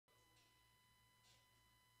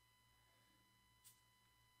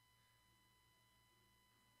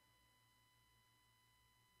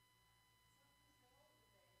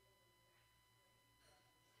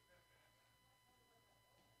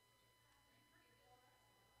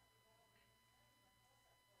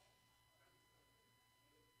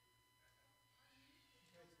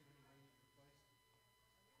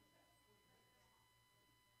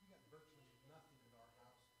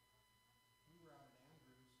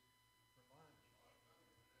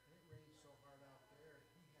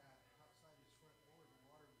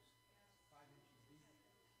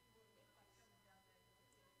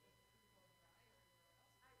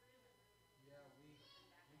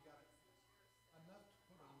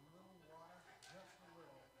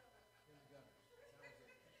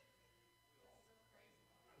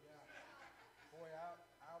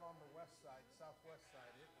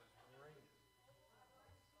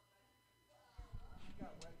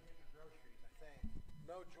got wet getting groceries, I think.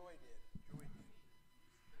 No, Joy did. Joy did.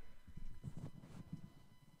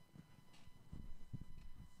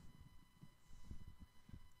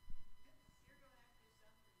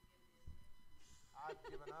 I've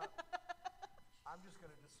given up. I'm just going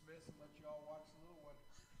to dismiss and let you all watch the little one.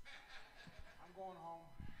 I'm going home.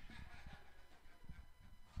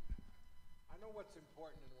 I know what's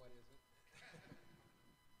important and what isn't.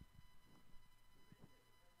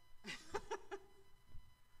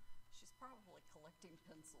 She's probably collecting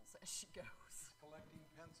pencils as she goes. Collecting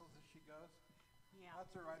pencils as she goes? Yeah.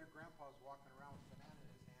 That's all right. Her grandpa's walking around with a banana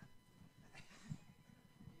in his hand.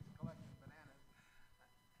 He's collecting bananas.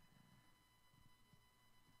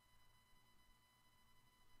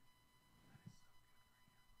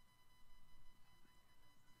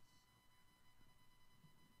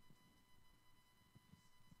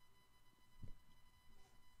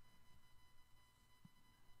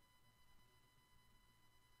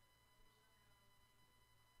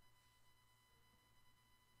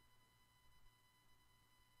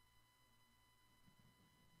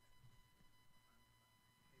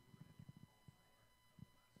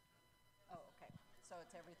 Oh, okay. So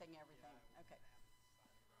it's everything. Okay.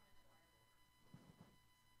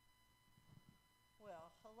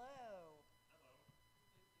 Well, hello.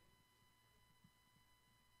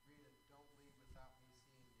 Rita, don't leave without me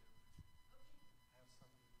seeing you. I have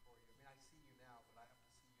something for you. I mean, I see you now, but I have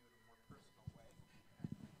to see you in a more personal way.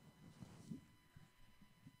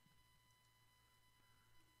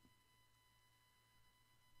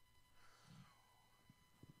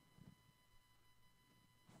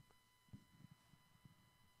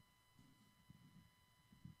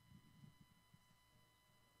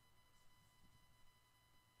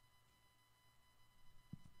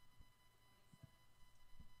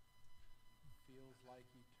 Feels like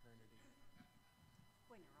eternity.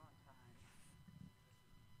 When you're on time.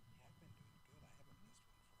 Yeah, I've been doing good. I haven't missed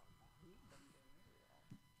one for a long time. You've been doing really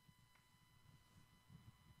well.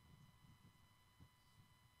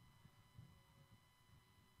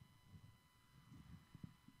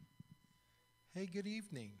 Hey, good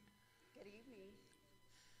evening. Good evening.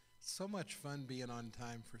 So much fun being on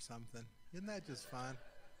time for something. Isn't that just fun?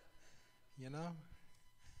 You know?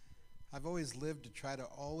 I've always lived to try to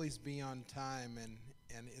always be on time, and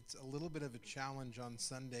it's a little bit of a challenge on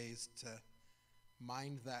Sundays to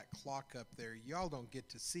mind that clock up there. Y'all don't get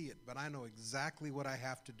to see it, but I know exactly what I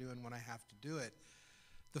have to do and when I have to do it.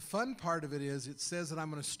 The fun part of it is it says that I'm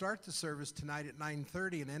going to start the service tonight at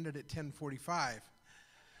 9:30 and end it at 10:45.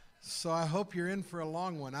 So I hope you're in for a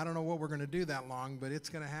long one. I don't know what we're going to do that long, but it's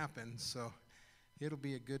going to happen, so it'll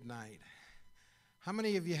be a good night. How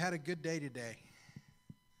many of you had a good day today?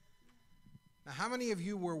 Now, how many of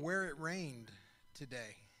you were where it rained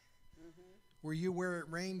today? Mm-hmm. Were you where it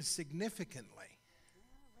rained significantly? Yeah,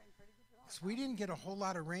 it rained pretty good. So we didn't get a whole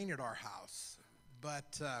lot of rain at our house,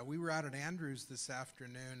 but we were out at Andrews this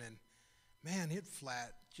afternoon, and man, it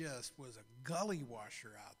flat just was a gully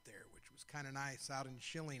washer out there, which was kind of nice out in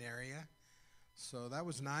Schilling area. So that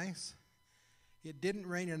was nice. It didn't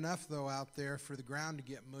rain enough, though, out there for the ground to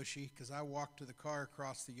get mushy, because I walked to the car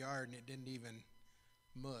across the yard, and it didn't even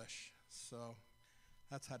mush. So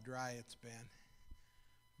that's how dry it's been.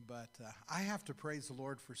 But I have to praise the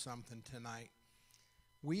Lord for something tonight.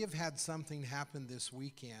 We have had something happen this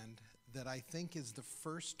weekend that I think is the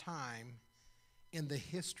first time in the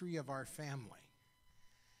history of our family.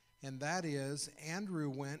 And that is, Andrew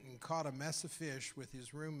went and caught a mess of fish with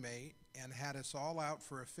his roommate and had us all out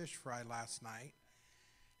for a fish fry last night.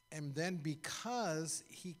 And then because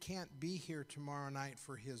he can't be here tomorrow night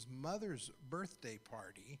for his mother's birthday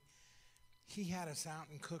party, he had us out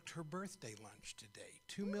and cooked her birthday lunch today,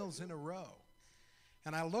 2 meals in a row.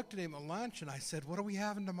 And I looked at him at lunch and I said, "What are we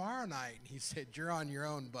having tomorrow night?" And he said, "You're on your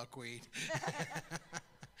own, buckwheat."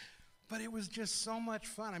 But it was just so much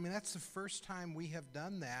fun. I mean, that's the first time we have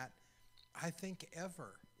done that, I think,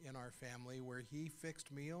 ever in our family, where he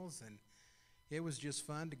fixed meals, and it was just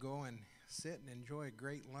fun to go and sit and enjoy a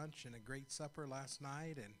great lunch and a great supper last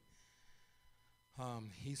night. And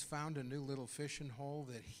he's found a new little fishing hole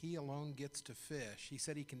that he alone gets to fish. He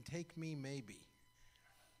said he can take me maybe,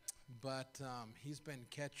 but he's been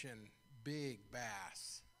catching big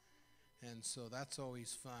bass, and so that's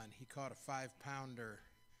always fun. He caught a 5-pounder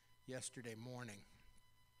yesterday morning,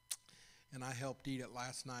 and I helped eat it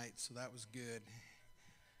last night, so that was good.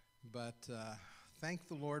 But thank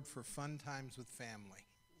the Lord for fun times with family.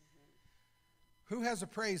 Mm-hmm. Who has a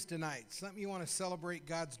praise tonight? Something you want to celebrate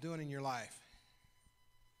God's doing in your life?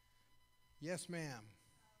 Yes, ma'am.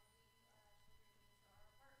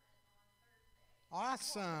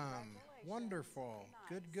 Awesome. Wonderful.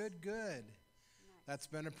 Nice. Good. Nice. That's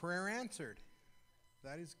been a prayer answered.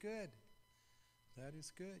 That is good. That is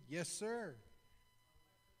good. Yes, sir.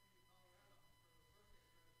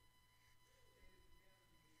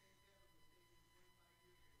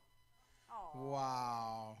 Oh,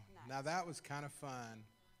 Wow. nice. Now that was kind of fun.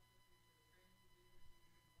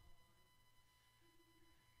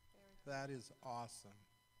 That is awesome.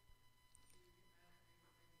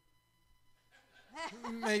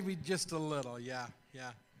 Maybe just a little, yeah.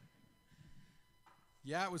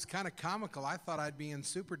 Yeah, it was kind of comical. I thought I'd be in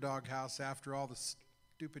Super Doghouse after all the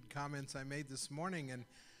stupid comments I made this morning, and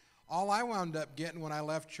all I wound up getting when I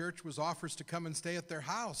left church was offers to come and stay at their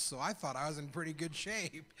house, so I thought I was in pretty good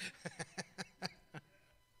shape.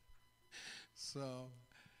 So,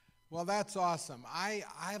 well, that's awesome. I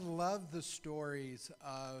love the stories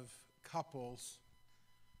of couples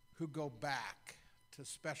who go back to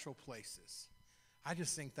special places. I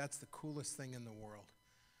just think that's the coolest thing in the world.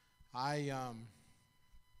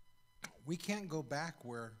 We can't go back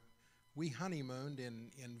where we honeymooned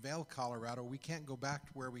in Vail, Colorado. We can't go back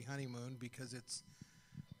to where we honeymooned because it's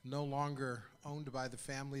no longer owned by the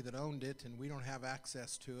family that owned it, and we don't have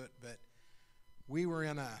access to it. But we were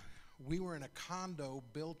in a condo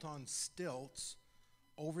built on stilts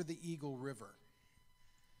over the Eagle River.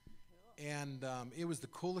 And it was the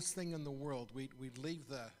coolest thing in the world. We'd leave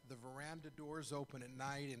the veranda doors open at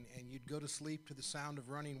night, and you'd go to sleep to the sound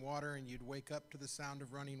of running water, and you'd wake up to the sound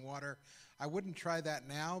of running water. I wouldn't try that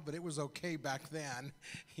now, but it was okay back then,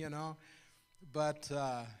 you know. But,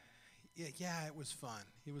 yeah, it was fun.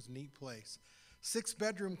 It was a neat place.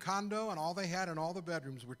 6-bedroom condo, and all they had in all the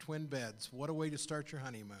bedrooms were twin beds. What a way to start your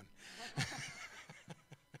honeymoon.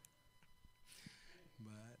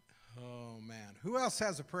 Oh, man. Who else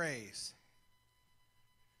has a praise?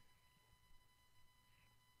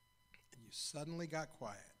 And you suddenly got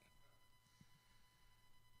quiet.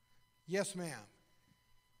 Yes, ma'am.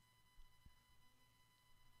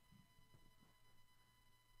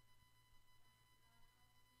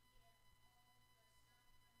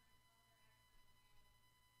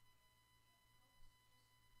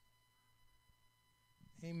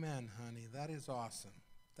 Amen, honey. That is awesome.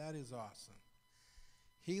 That is awesome.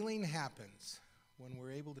 Healing happens when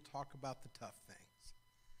we're able to talk about the tough things.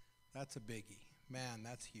 That's a biggie. Man,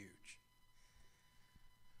 that's huge.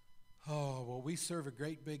 Oh, well, we serve a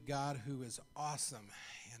great big God who is awesome.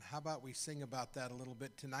 And how about we sing about that a little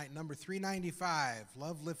bit tonight? Number 395,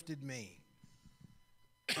 Love Lifted Me.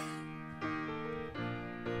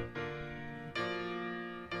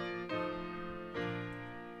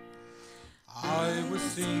 I was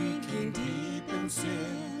sinking deep in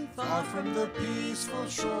sin, far from the peaceful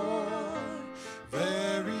shore,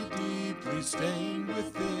 very deeply stained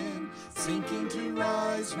within, sinking to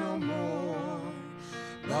rise no more.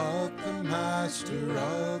 But the master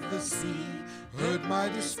of the sea heard my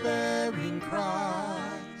despairing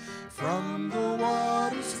cry. From the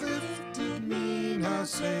waters lifted me, now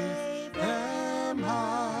safe am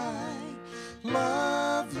I.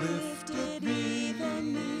 Love lifted me,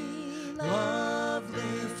 then me. Love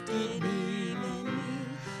lifted me, then me.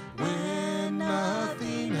 When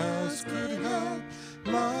nothing else could help,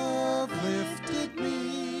 love lifted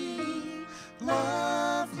me.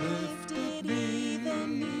 Love lifted me,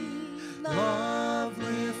 then me. Love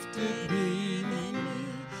lifted me, then me.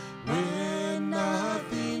 When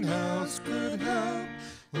nothing else could help,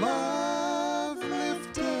 love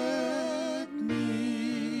lifted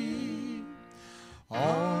me.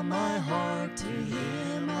 All my heart to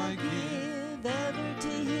Him I give, ever to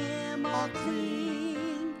Him I'll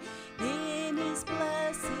cling. In His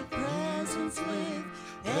blessed presence live,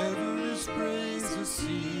 ever His praises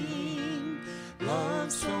sing.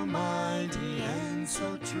 Love so mighty and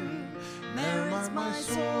so true merits my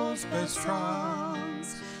soul's best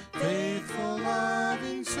wrongs. Faithful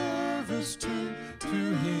loving service to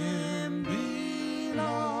Him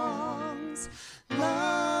belongs.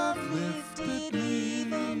 Love lifted me,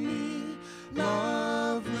 then me.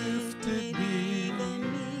 Love lifted me, then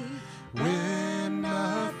me. When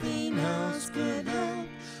nothing else could help,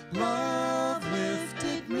 love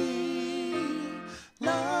lifted me.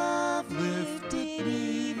 Love lifted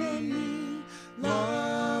me, then me.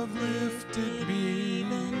 Love lifted me,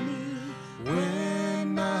 then me.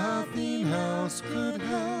 When nothing else could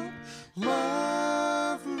help,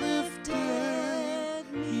 love lifted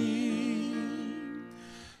me.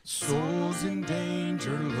 Souls in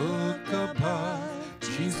danger, look above.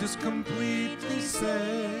 Jesus completely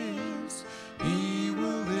saves. He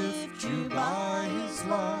will lift you by His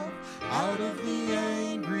love out of the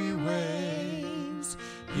angry waves.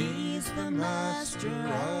 He's the master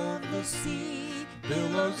of the sea,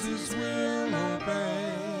 billows His will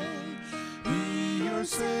obey. He your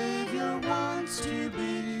Savior wants to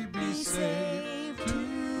be saved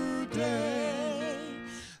today.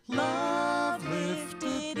 Love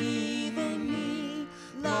lifted even me,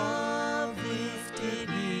 love lifted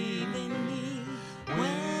even me,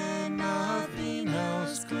 when nothing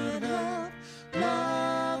else could help.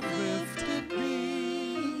 Love lifted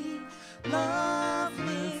me, love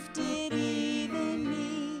lifted even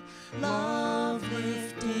me, love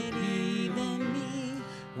lifted even me,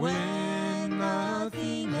 when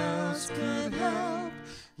nothing else could help.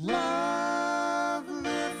 Love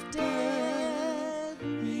lifted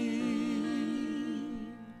me.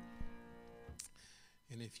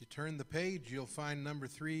 And if you turn the page, you'll find number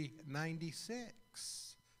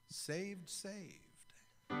 396, Saved, Saved.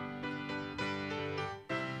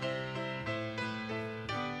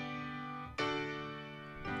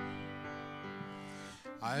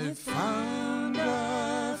 I've found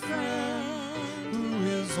a friend who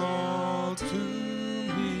is all to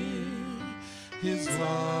me. His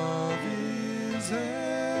love is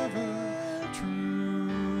ever true.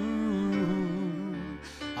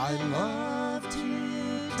 I love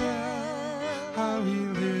to tell how he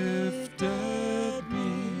lifted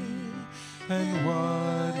me and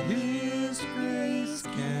what his grace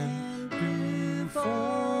can do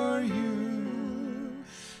for you.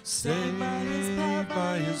 Saved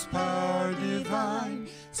by his power divine,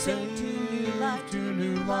 saved to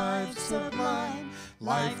new life sublime.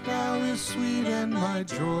 Life now is sweet and my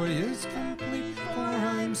joy is complete, for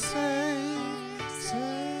I'm saved,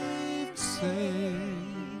 saved, saved.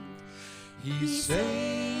 He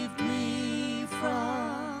saved me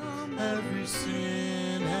from every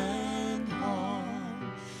sin and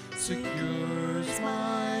harm, secures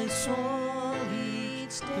my soul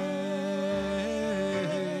each day.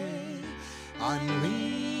 I'm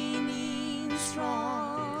leaning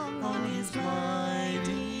strong on his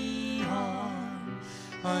mighty arm.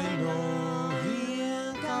 I know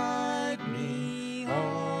he'll guide me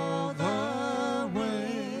all the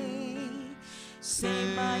way.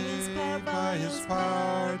 Saved by his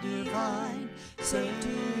power divine, saved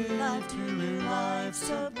to new life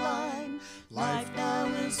sublime. Life now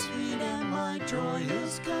is sweet and my joy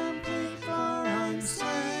is complete, for I'm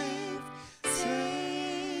saved,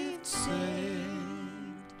 saved, saved.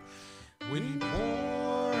 When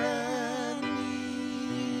poor and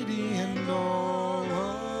needy and all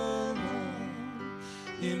alone,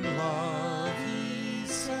 in love he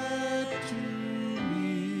said to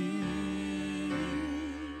me,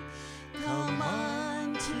 come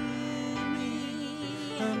unto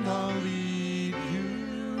me and I'll lead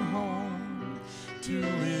you home to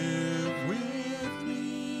live with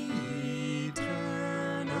me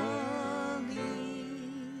eternally.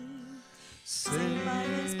 Saved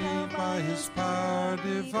by his power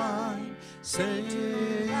divine, saved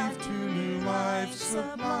to new life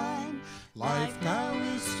sublime. Life now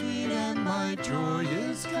is sweet and my joy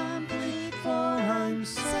is complete, for I'm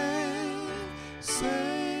saved,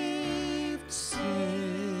 saved, saved.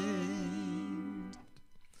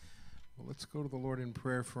 Well, let's go to the Lord in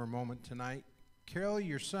prayer for a moment tonight. Carol,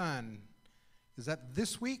 your son, is that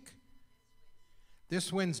this week?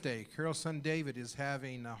 This Wednesday, Carol's son David is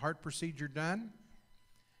having a heart procedure done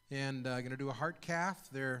and going to do a heart cath.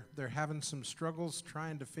 They're having some struggles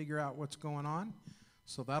trying to figure out what's going on.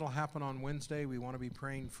 So that'll happen on Wednesday. We want to be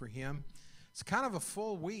praying for him. It's kind of a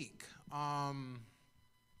full week. Let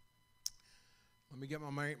me get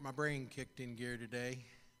my brain kicked in gear today.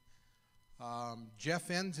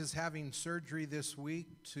 Jeff Enns is having surgery this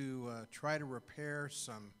week to try to repair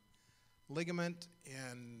some ligament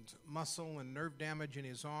and muscle and nerve damage in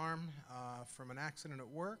his arm from an accident at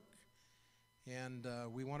work. And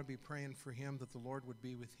we want to be praying for him that the Lord would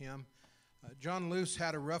be with him. John Luce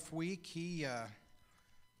had a rough week. He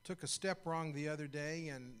took a step wrong the other day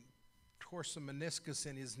and tore some meniscus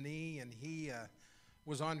in his knee, and he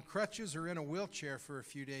was on crutches or in a wheelchair for a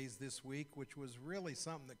few days this week, which was really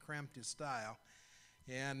something that cramped his style.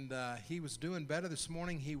 And he was doing better this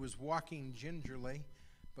morning. He was walking gingerly,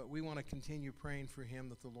 but we want to continue praying for him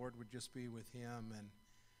that the Lord would just be with him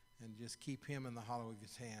and just keep him in the hollow of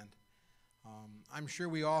his hand. I'm sure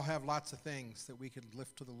we all have lots of things that we could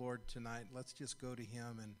lift to the Lord tonight. Let's just go to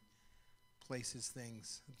him and place his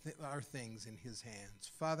things, our things in his hands.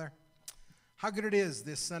 Father, how good it is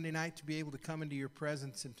this Sunday night to be able to come into your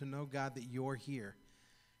presence and to know, God, that you're here.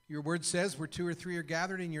 Your word says where two or three are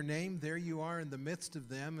gathered in your name, there you are in the midst of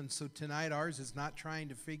them. And so tonight ours is not trying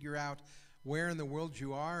to figure out where in the world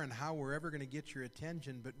you are and how we're ever going to get your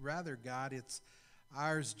attention, but rather, God, it's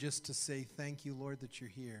ours just to say thank you, Lord, that you're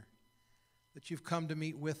here, that you've come to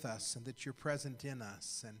meet with us and that you're present in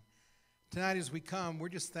us. And Tonight as we come, we're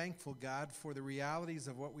just thankful, God, for the realities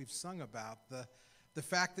of what we've sung about. The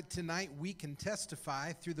fact that tonight we can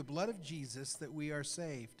testify through the blood of Jesus that we are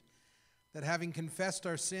saved. That having confessed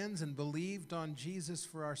our sins and believed on Jesus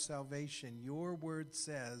for our salvation, your word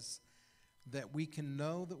says that we can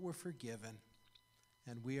know that we're forgiven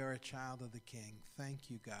and we are a child of the King. Thank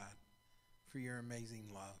you, God, for your amazing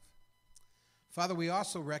love. Father, we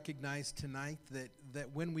also recognize tonight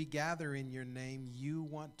that when we gather in your name, you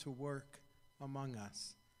want to work among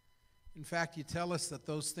us. In fact, you tell us that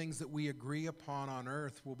those things that we agree upon on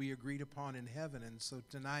earth will be agreed upon in heaven. And so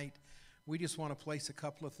tonight, we just want to place a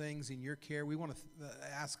couple of things in your care. We want to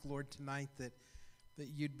ask, Lord, tonight that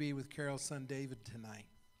you'd be with Carol's son David tonight.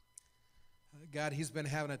 God, he's been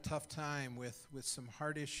having a tough time with some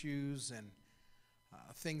heart issues and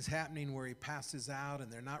things happening where he passes out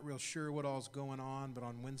and they're not real sure what all's going on. But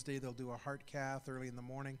on Wednesday, they'll do a heart cath early in the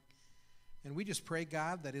morning. And we just pray,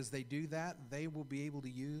 God, that as they do that, they will be able to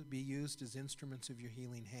be used as instruments of your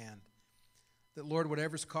healing hand. That, Lord,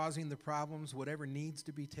 whatever's causing the problems, whatever needs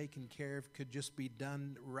to be taken care of could just be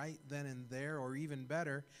done right then and there, or even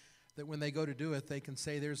better, that when they go to do it, they can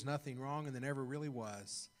say there's nothing wrong and there never really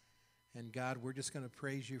was. And, God, we're just going to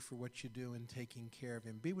praise you for what you do in taking care of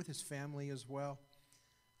him. Be with his family as well.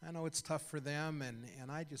 I know it's tough for them,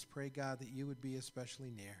 and I just pray, God, that you would be especially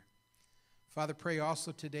near. Father, pray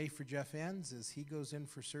also today for Jeff Enns as he goes in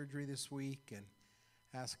for surgery this week, and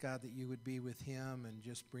ask, God, that you would be with him and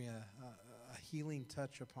just bring a healing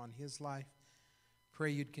touch upon his life. Pray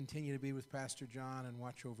you'd continue to be with Pastor John and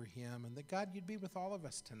watch over him, and that, God, you'd be with all of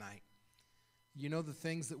us tonight. You know the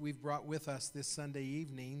things that we've brought with us this Sunday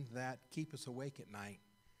evening that keep us awake at night.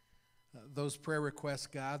 Those prayer requests,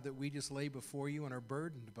 God, that we just lay before you and are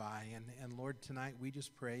burdened by. And Lord, tonight we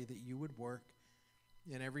just pray that you would work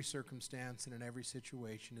in every circumstance and in every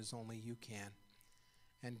situation as only you can.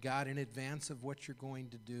 And God, in advance of what you're going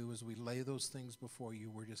to do, as we lay those things before you,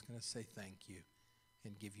 we're just going to say thank you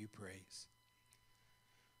and give you praise.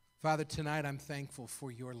 Father, tonight I'm thankful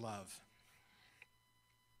for your love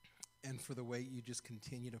and for the way you just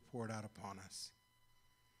continue to pour it out upon us.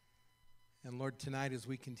 And Lord, tonight as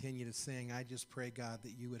we continue to sing, I just pray, God,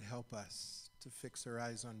 that you would help us to fix our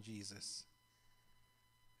eyes on Jesus,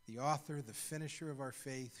 the author, the finisher of our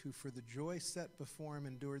faith, who for the joy set before him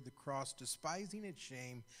endured the cross, despising its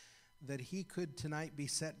shame, that he could tonight be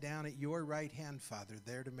set down at your right hand, Father,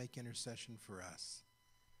 there to make intercession for us.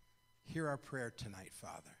 Hear our prayer tonight,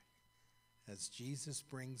 Father, as Jesus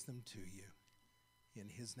brings them to you. In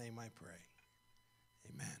his name I pray.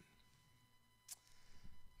 Amen.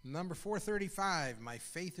 Number 435, My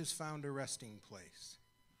Faith Has Found a Resting Place.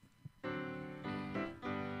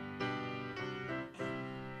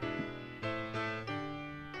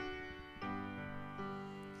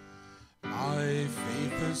 My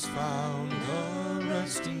faith has found a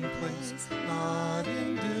resting place, not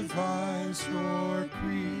in device nor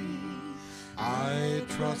creed. I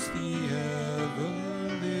trust the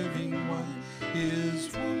ever-living one,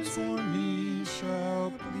 his wounds for me shall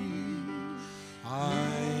plead.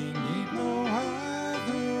 I need no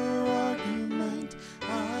other argument,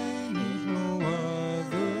 I need no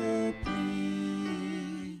other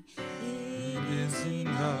plea. It is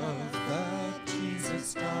enough that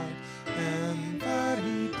Jesus died, and that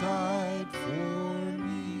he died for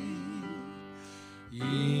me.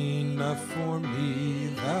 Enough for me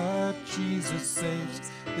that Jesus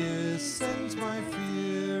saves, this ends my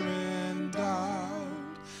fear and doubt.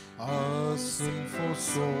 A sinful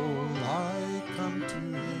soul, I come to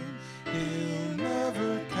him, he'll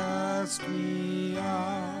never cast me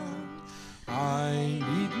out. I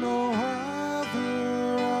need no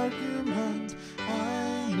other argument,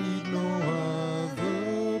 I need no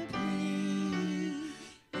other plea.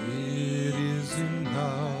 It is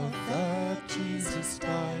enough that Jesus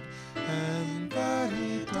died, and that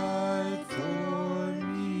he died for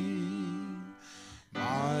me.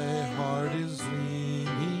 My heart is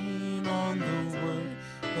leaning on the word,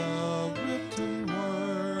 the written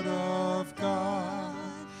word of God.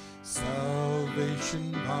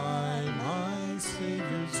 Salvation by my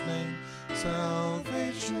Savior's name,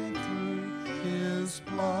 salvation through his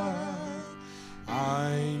blood.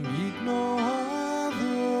 I need no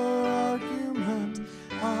other argument,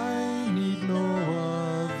 I need no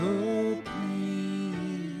other plea.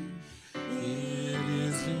 It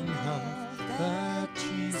is enough that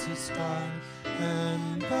Jesus died,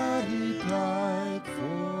 and that he died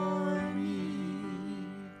for me.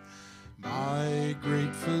 My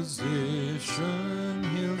great physician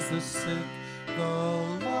heals the sick, the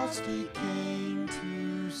lost he came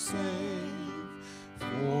to save.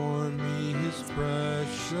 For me his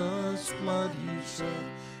precious blood he shed,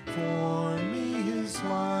 For me his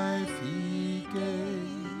life he gave.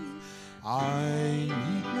 I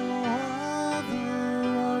need no other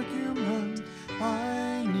argument,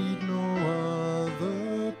 I need no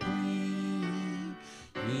other plea.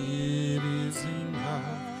 It is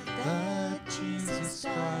enough that Jesus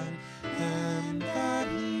died, and that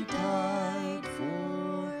he died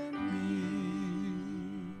for me.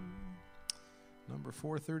 Number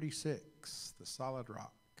 436, The Solid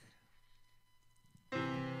Rock.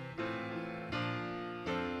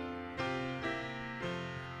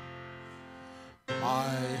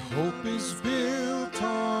 My hope is built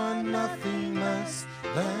on nothing less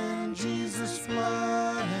than Jesus'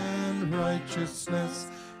 blood and righteousness.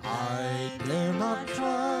 I dare not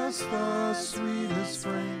trust the sweetest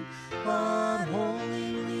frame, but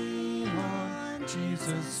wholly lean on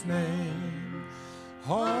Jesus' name.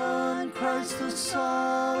 On Christ the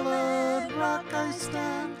solid rock I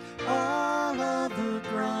stand, all other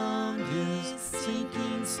ground is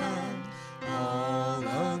sinking sand. All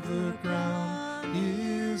other ground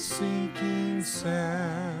is sinking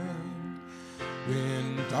sand.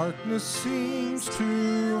 When darkness seems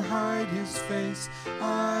to hide his face,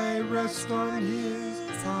 I rest on his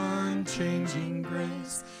unchanging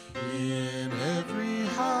grace. In every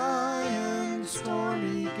high and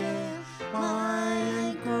stormy gale, my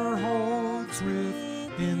anchor holds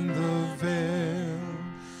within the veil.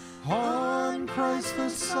 On Christ the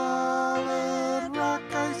solid rock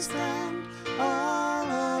I stand, all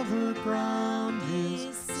other ground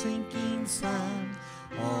is sinking sand.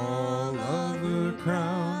 All other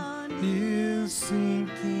ground is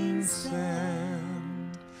sinking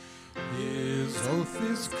sand. His oath,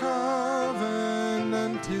 his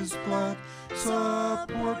covenant, his blood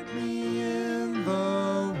support me in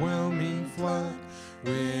the whelming flood.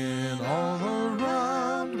 When all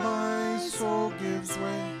around my soul gives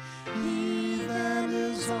way, he then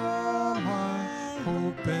is all my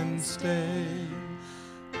hope and stay.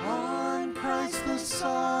 On Christ the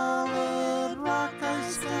solid rock I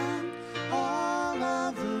stand, all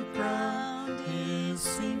other ground is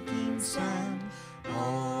sinking sand.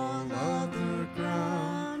 All other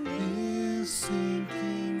ground is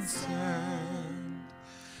sinking sand.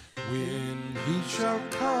 When he shall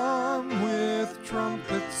come with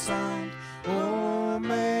trumpet sound, oh,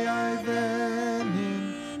 may I then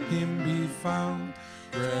in him be found,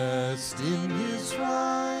 dressed in his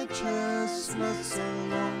righteousness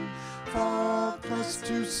alone, faultless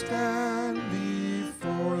to stand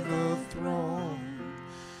before the throne.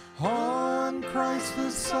 On Christ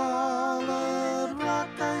the solid rock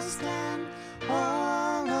I stand,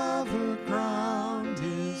 all other ground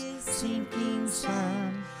is sinking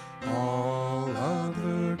sand. All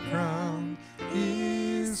other ground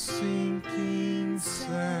is sinking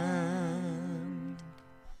sand.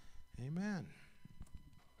 Amen.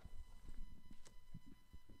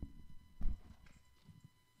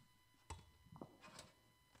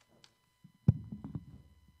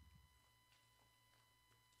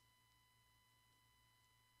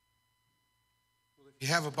 If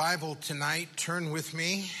you have a Bible tonight, turn with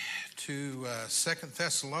me to 2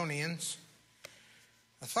 Thessalonians.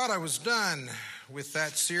 I thought I was done with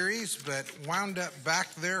that series, but wound up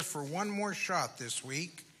back there for one more shot this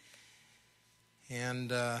week.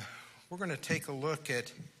 And we're going to take a look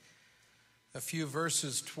at a few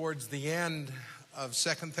verses towards the end of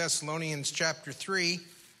 2 Thessalonians chapter 3.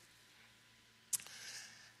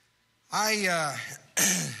 I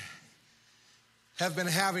have been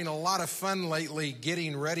having a lot of fun lately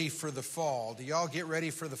getting ready for the fall. Do y'all get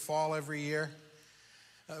ready for the fall every year?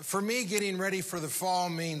 For me, getting ready for the fall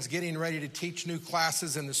means getting ready to teach new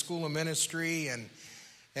classes in the School of Ministry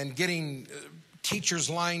and getting teachers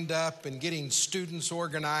lined up and getting students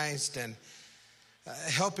organized and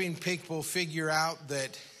helping people figure out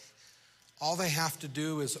that all they have to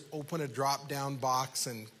do is open a drop-down box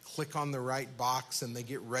and click on the right box and they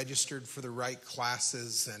get registered for the right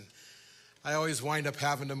classes. And I always wind up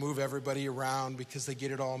having to move everybody around because they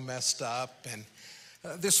get it all messed up. And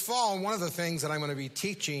this fall, one of the things that I'm going to be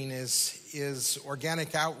teaching is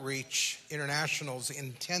Organic Outreach International's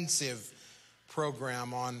intensive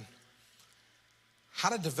program on how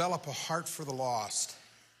to develop a heart for the lost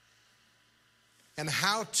and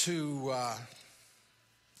how to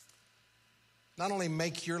not only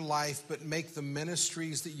make your life, but make the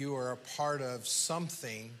ministries that you are a part of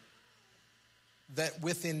something that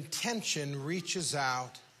with intention reaches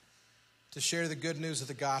out to share the good news of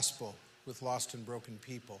the gospel with lost and broken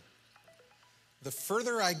people. The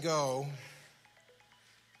further I go,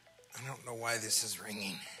 I don't know why this is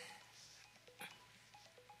ringing.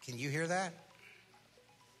 Can you hear that?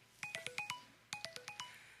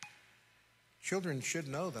 Children should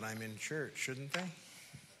know that I'm in church, shouldn't they?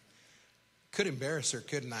 Could embarrass her,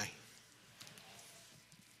 couldn't I?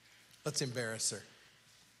 Let's embarrass her.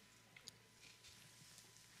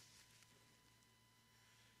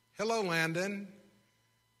 Hello, Landon.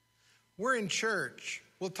 We're in church.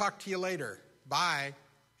 We'll talk to you later. Bye.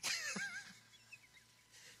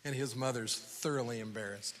 And his mother's thoroughly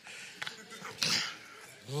embarrassed.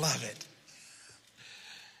 Love it.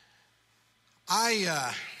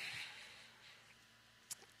 I,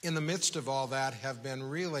 in the midst of all that, have been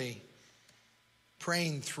really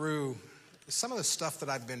praying through some of the stuff that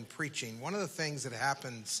I've been preaching. One of the things that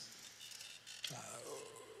happens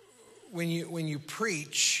when you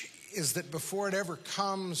preach is that before it ever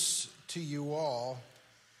comes to you all,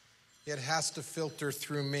 it has to filter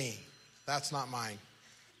through me. That's not mine.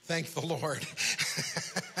 Thank the Lord.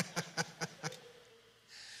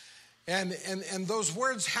 And those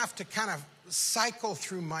words have to kind of cycle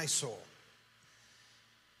through my soul.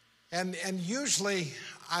 And usually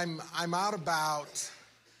I'm out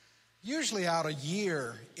a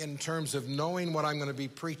year in terms of knowing what I'm going to be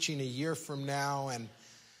preaching a year from now, and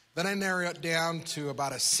then I narrow it down to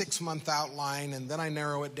about a 6-month outline, and then I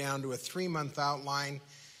narrow it down to a 3-month outline,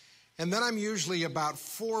 and then I'm usually about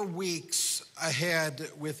 4 weeks ahead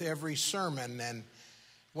with every sermon. And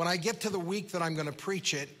when I get to the week that I'm going to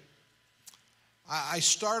preach it, I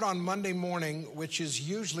start on Monday morning, which is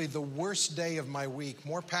usually the worst day of my week.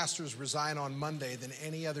 More pastors resign on Monday than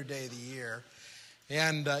any other day of the year.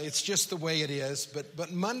 And it's just the way it is.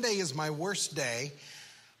 But Monday is my worst day.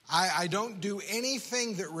 I don't do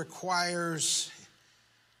anything that requires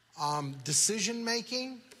decision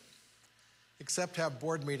making, except have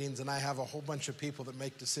board meetings, and I have a whole bunch of people that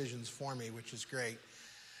make decisions for me, which is great.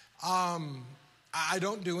 I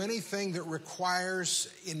don't do anything that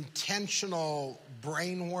requires intentional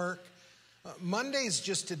brain work. Monday's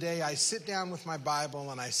just a day I sit down with my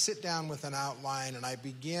Bible and I sit down with an outline and I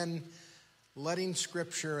begin letting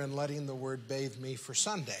Scripture and letting the Word bathe me for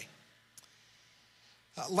Sunday.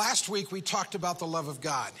 Last week we talked about the love of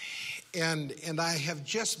God, and I have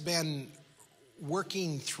just been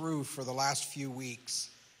working through for the last few weeks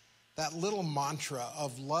that little mantra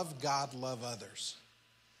of love God, love others.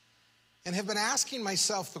 And have been asking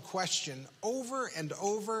myself the question over and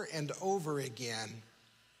over and over again,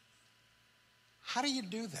 how do you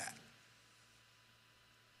do that?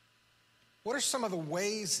 What are some of the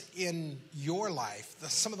ways in your life,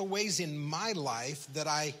 some of the ways in my life that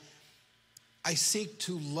I seek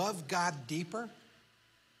to love God deeper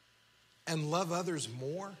and love others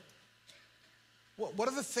more? What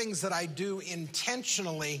are the things that I do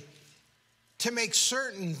intentionally to make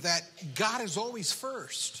certain that God is always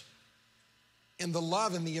first in the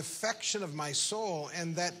love and the affection of my soul,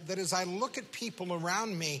 and that as I look at people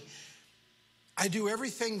around me, I do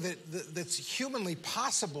everything that's humanly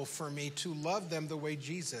possible for me to love them the way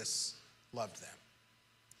Jesus loved them.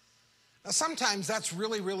 Now, sometimes that's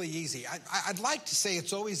really, really easy. I'd like to say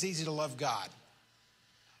it's always easy to love God.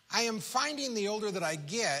 I am finding the older that I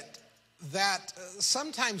get that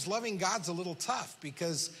sometimes loving God's a little tough,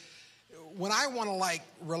 because when I want to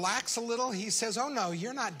relax a little, he says, oh no,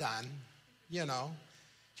 you're not done.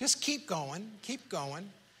 Just keep going, keep going.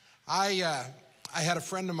 I had a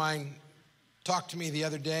friend of mine talk to me the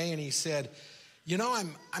other day, and he said,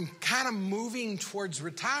 I'm kind of moving towards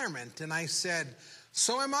retirement. And I said,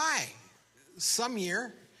 so am I, some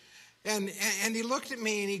year. And he looked at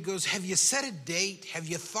me and he goes, have you set a date? Have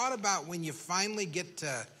you thought about when you finally get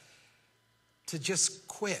to just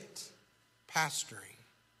quit pastoring?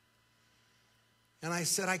 And I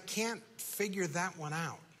said, I can't figure that one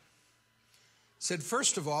out. Said,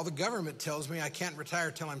 first of all, the government tells me I can't retire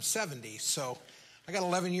till I'm 70, so I got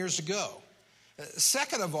 11 years to go.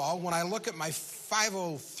 Second of all, when I look at my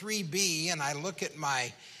 503B and I look at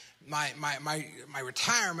my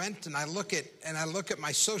retirement and I look at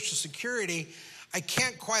my Social Security, I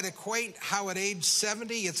can't quite equate how at age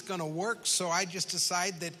 70 it's going to work, so I just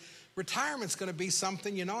decide that retirement's going to be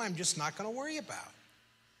something, I'm just not going to worry about.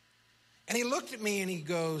 And he looked at me and he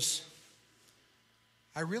goes,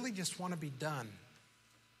 I really just want to be done.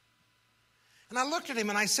 And I looked at him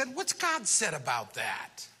and I said, what's God said about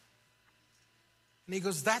that? And he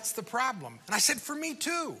goes, that's the problem. And I said, for me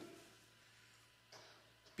too.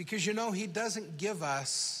 Because he doesn't give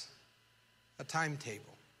us a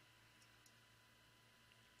timetable.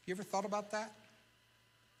 You ever thought about that?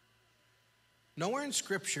 Nowhere in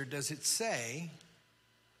Scripture does it say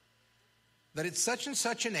that at such and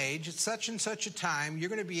such an age, at such and such a time, you're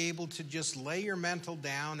going to be able to just lay your mantle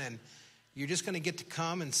down and you're just going to get to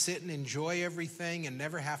come and sit and enjoy everything and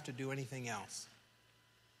never have to do anything else.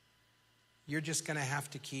 You're just going to have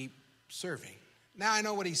to keep serving. Now I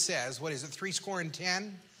know what he says. What is it,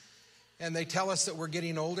 70? And they tell us that we're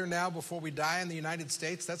getting older now before we die in the United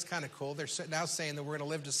States. That's kind of cool. They're now saying that we're going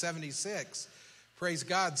to live to 76. Praise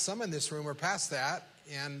God, some in this room are past that.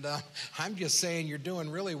 And I'm just saying you're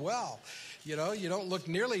doing really well. You know, you don't look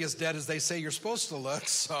nearly as dead as they say you're supposed to look.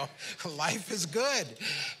 So life is good.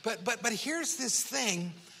 But here's this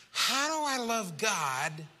thing. How do I love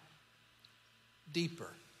God deeper?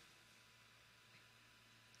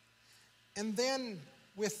 And then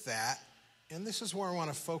with that, and this is where I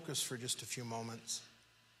want to focus for just a few moments.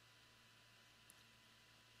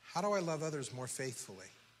 How do I love others more faithfully?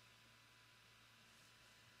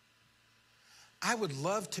 I would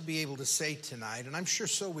love to be able to say tonight, and I'm sure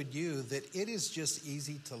so would you, that it is just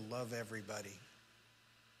easy to love everybody.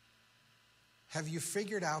 Have you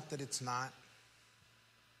figured out that it's not?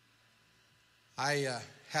 I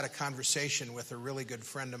had a conversation with a really good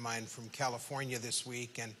friend of mine from California this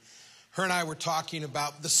week, and her and I were talking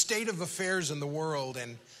about the state of affairs in the world,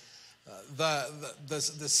 and the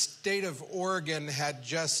state of Oregon had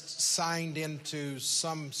just signed into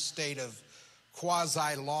some state of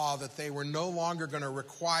quasi-law that they were no longer going to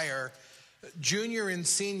require junior and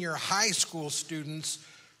senior high school students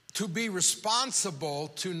to be responsible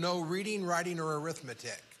to know reading, writing, or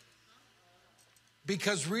arithmetic.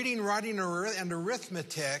 Because reading, writing, and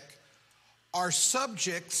arithmetic are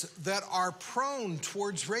subjects that are prone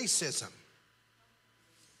towards racism.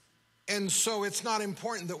 And so it's not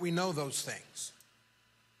important that we know those things.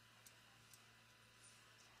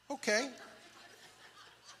 Okay.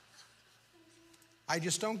 I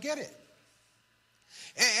just don't get it.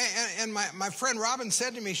 And my friend Robin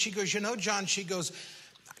said to me, she goes, you know, John, she goes,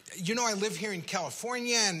 you know, I live here in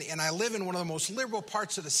California, and I live in one of the most liberal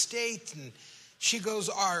parts of the state, and she goes,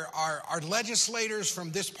 our legislators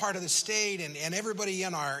from this part of the state and everybody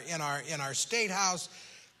in our state house,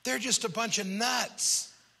 they're just a bunch of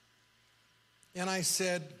nuts. And I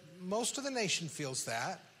said, most of the nation feels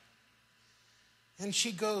that. And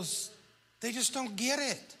she goes, they just don't get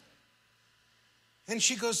it. And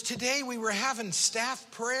she goes, today we were having staff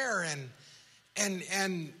prayer,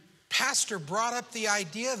 and pastor brought up the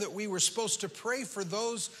idea that we were supposed to pray for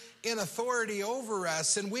those in authority over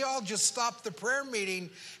us, and we all just stopped the prayer meeting,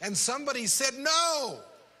 and somebody said, no,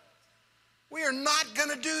 we are not going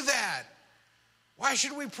to do that. Why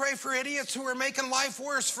should we pray for idiots who are making life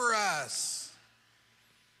worse for us?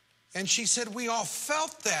 And she said, we all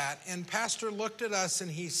felt that, and pastor looked at us and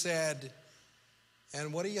he said,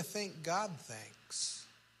 and what do you think God thinks?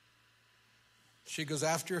 She goes,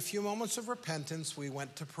 after a few moments of repentance, we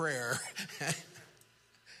went to prayer.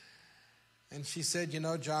 And she said, you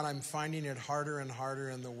know, John, I'm finding it harder and harder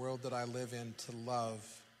in the world that I live in to love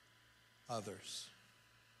others.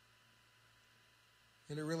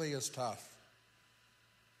 And it really is tough.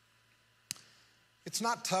 It's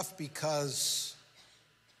not tough because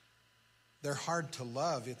they're hard to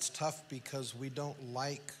love. It's tough because we don't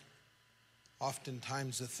like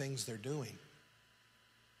oftentimes the things they're doing,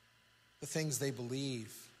 the things they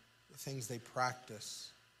believe, the things they practice.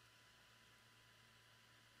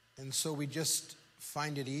 And so we just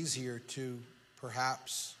find it easier to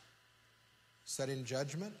perhaps set in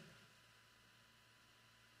judgment.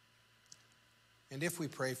 And if we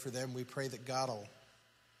pray for them, we pray that God will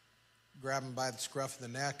grab them by the scruff of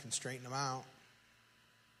the neck and straighten them out.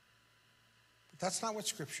 But that's not what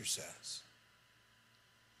Scripture says.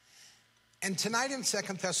 And tonight in 2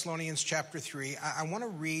 Thessalonians chapter 3, I want to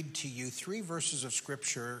read to you 3 verses of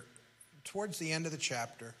Scripture towards the end of the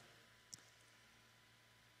chapter,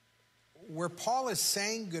 where Paul is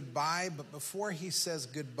saying goodbye, but before he says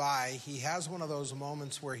goodbye, he has one of those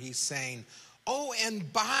moments where he's saying, oh,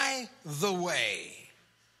 and by the way,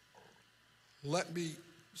 let me,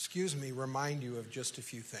 remind you of just a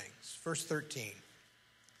few things. Verse 13.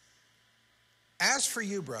 As for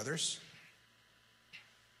you, brothers,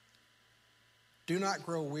 do not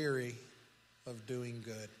grow weary of doing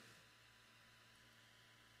good.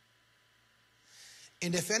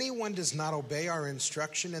 And if anyone does not obey our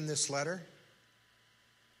instruction in this letter,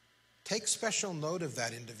 take special note of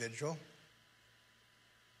that individual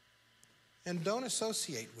and don't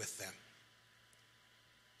associate with them,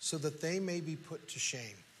 so that they may be put to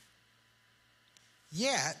shame.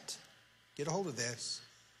 Yet, get a hold of this,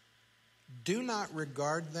 do not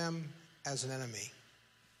regard them as an enemy,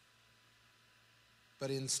 but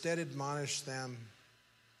instead admonish them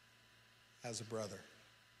as a brother.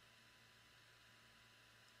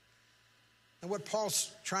 And what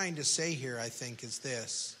Paul's trying to say here, I think, is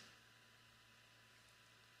this.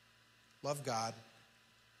 Love God.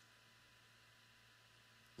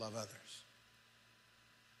 Love others.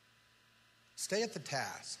 Stay at the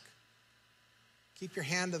task. Keep your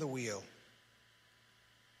hand to the wheel.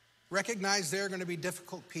 Recognize there are going to be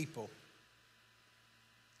difficult people.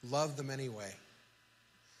 Love them anyway.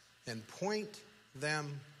 And point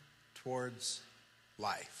them towards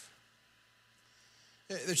life.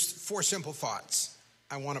 There's 4 simple thoughts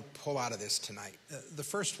I want to pull out of this tonight. The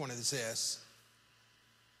first one is this.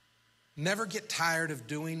 Never get tired of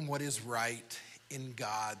doing what is right in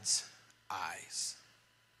God's eyes.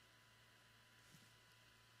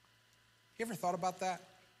 You ever thought about that?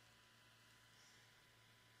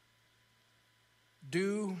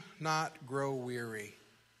 Do not grow weary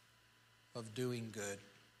of doing good.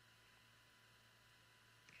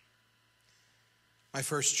 My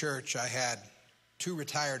first church, I had 2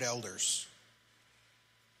 retired elders,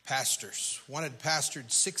 pastors. One had pastored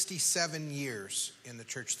 67 years in the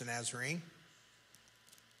Church of the Nazarene.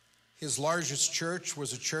 His largest church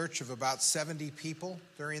was a church of about 70 people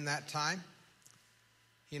during that time.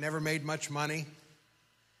 He never made much money,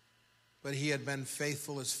 but he had been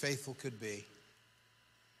faithful as faithful could be.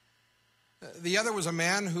 The other was a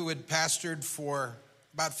man who had pastored for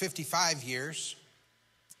about 55 years.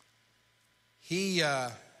 He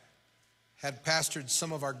had pastored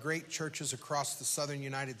some of our great churches across the southern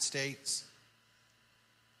United States.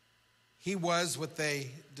 He was what they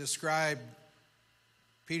describe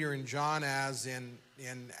Peter and John as in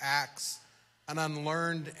Acts, an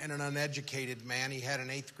unlearned and an uneducated man. He had an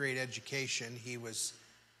 8th grade education. He was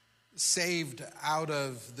saved out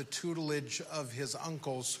of the tutelage of his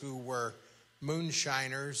uncles who were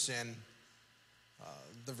moonshiners in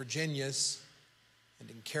the Virginias and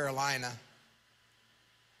in Carolina.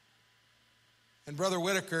 And Brother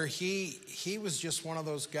Whitaker, he was just one of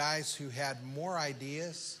those guys who had more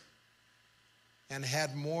ideas and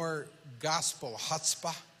had more gospel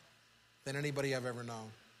chutzpah than anybody I've ever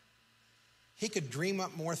known. He could dream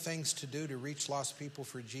up more things to do to reach lost people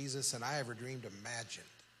for Jesus than I ever dreamed or imagined.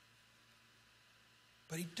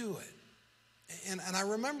 But he'd do it. And I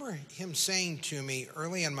remember him saying to me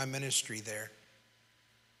early in my ministry there,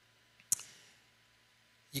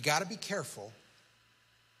 you got to be careful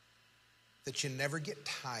that you never get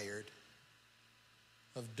tired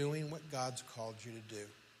of doing what God's called you to do.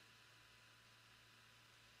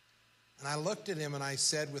 And I looked at him and I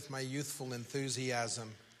said with my youthful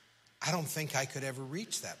enthusiasm, I don't think I could ever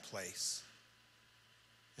reach that place.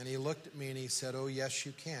 And he looked at me and he said, oh, yes,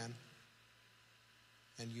 you can.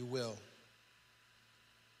 And you will.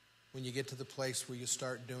 When you get to the place where you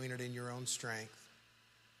start doing it in your own strength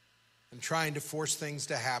and trying to force things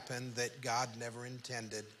to happen that God never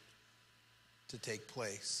intended to take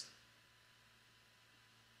place.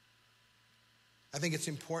 I think it's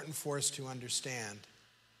important for us to understand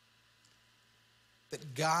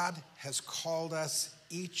that God has called us,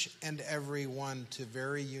 each and every one, to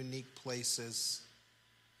very unique places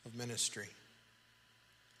of ministry.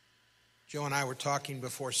 Joe and I were talking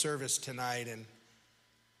before service tonight, and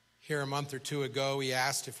here a month or 2 ago, he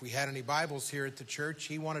asked if we had any Bibles here at the church.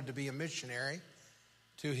 He wanted to be a missionary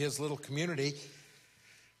to his little community.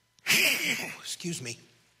 Excuse me.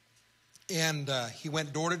 And he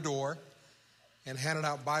went door to door and handed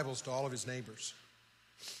out Bibles to all of his neighbors.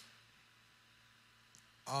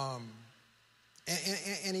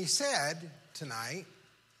 And he said tonight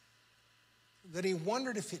that he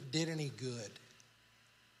wondered if it did any good.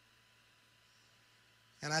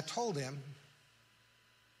 And I told him,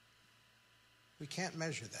 we can't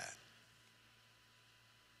measure that.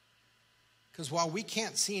 Because while we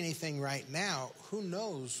can't see anything right now, who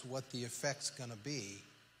knows what the effect's going to be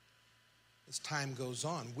as time goes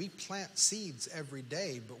on. We plant seeds every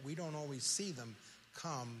day, but we don't always see them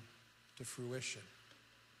come to fruition.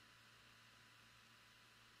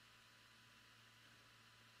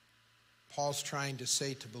 Paul's trying to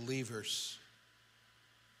say to believers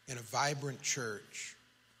in a vibrant church,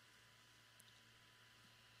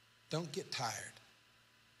 don't get tired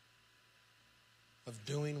of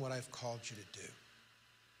doing what I've called you to do.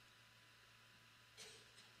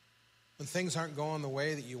 When things aren't going the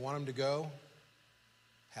way that you want them to go,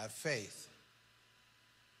 have faith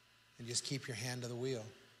and just keep your hand to the wheel.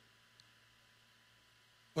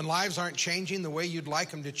 When lives aren't changing the way you'd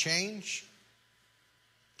like them to change,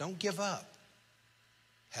 don't give up.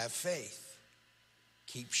 Have faith.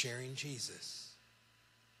 Keep sharing Jesus.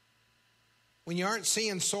 When you aren't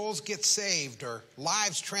seeing souls get saved or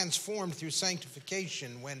lives transformed through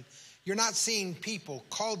sanctification, when you're not seeing people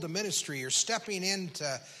called to ministry or stepping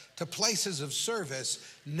into places of service,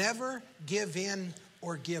 never give in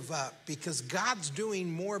or give up, because God's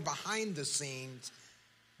doing more behind the scenes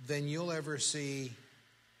than you'll ever see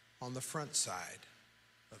on the front side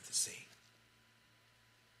of the scene.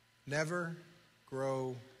 Never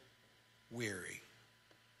grow weary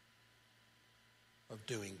of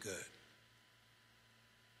doing good.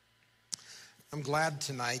 I'm glad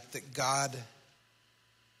tonight that God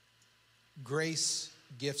grace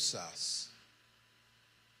gifts us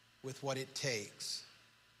with what it takes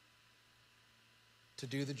to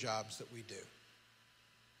do the jobs that we do.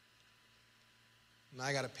 And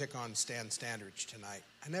I got to pick on Stan Standridge tonight.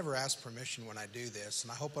 I never ask permission when I do this,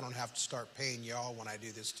 and I hope I don't have to start paying y'all when I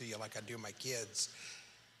do this to you like I do my kids.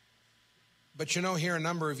 But you know, here a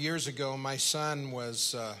number of years ago, my son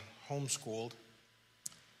was homeschooled.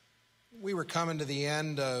 We were coming to the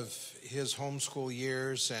end of his homeschool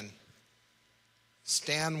years, and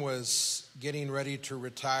Stan was getting ready to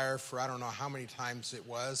retire for I don't know how many times it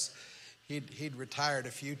was. He'd retired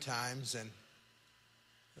a few times, and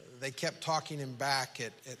they kept talking him back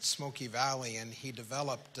at Smoky Valley, and he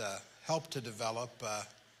helped to develop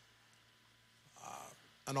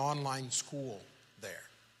an online school there.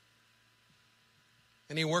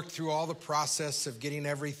 And he worked through all the process of getting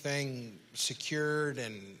everything secured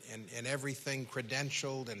and everything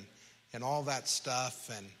credentialed and all that stuff.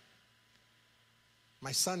 And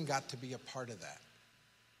my son got to be a part of that.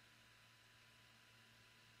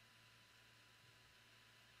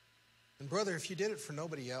 And brother, if you did it for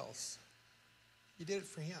nobody else, you did it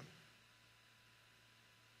for him.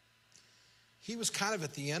 He was kind of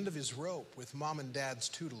at the end of his rope with mom and dad's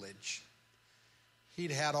tutelage.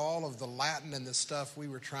 He'd had all of the Latin and the stuff we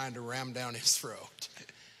were trying to ram down his throat.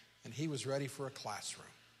 And he was ready for a classroom.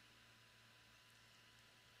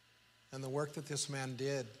 And the work that this man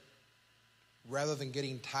did, rather than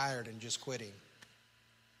getting tired and just quitting,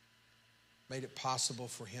 made it possible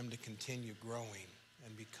for him to continue growing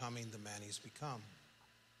and becoming the man he's become.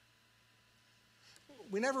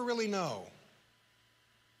 We never really know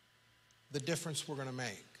the difference we're going to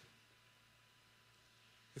make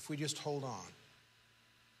if we just hold on.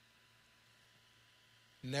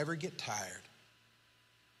 Never get tired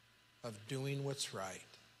of doing what's right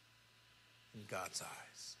in God's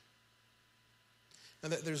eyes. Now,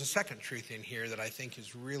 there's a second truth in here that I think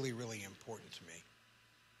is really, really important to me.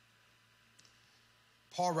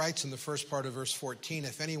 Paul writes in the first part of verse 14,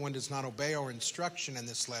 if anyone does not obey our instruction in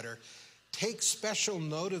this letter, take special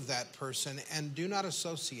note of that person and do not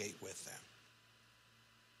associate with them.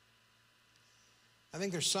 I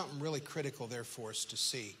think there's something really critical there for us to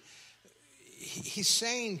see. He's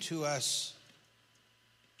saying to us,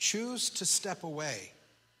 choose to step away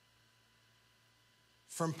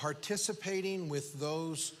from participating with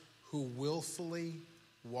those who willfully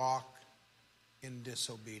walk in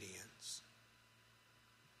disobedience.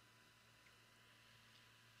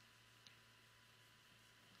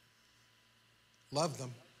 Love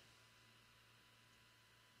them.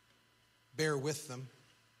 Bear with them.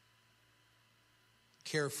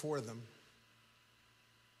 Care for them.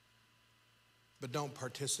 But don't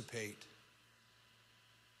participate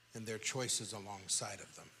in their choices alongside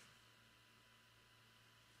of them.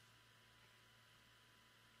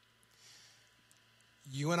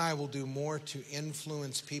 You and I will do more to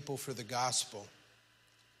influence people for the gospel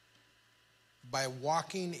by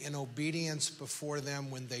walking in obedience before them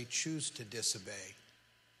when they choose to disobey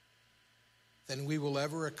than we will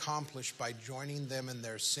ever accomplish by joining them in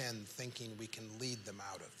their sin thinking we can lead them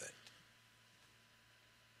out of it.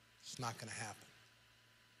 It's not going to happen.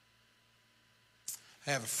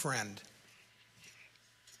 I have a friend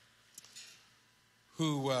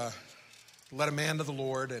who led a man to the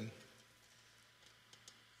Lord, and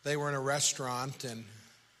they were in a restaurant, and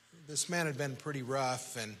this man had been pretty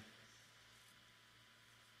rough, and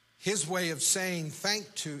his way of saying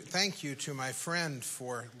thank you to my friend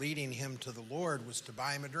for leading him to the Lord was to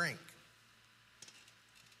buy him a drink.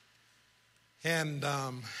 And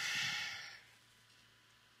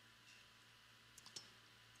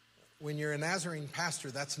when you're a Nazarene pastor,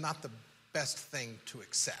 that's not the best thing to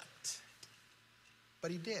accept. But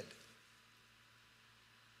he did.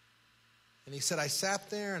 And he said, I sat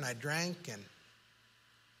there and I drank and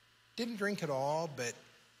didn't drink at all, but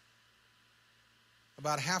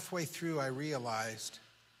about halfway through I realized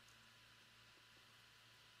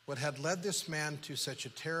what had led this man to such a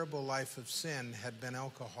terrible life of sin had been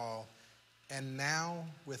alcohol, and now,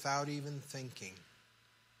 without even thinking,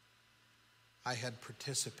 I had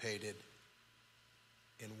participated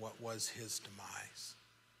in what was his demise.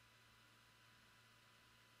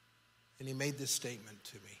 And he made this statement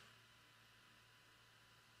to me.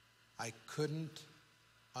 I couldn't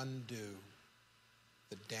undo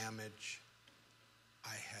the damage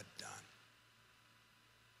I had done.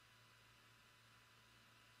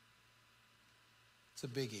 It's a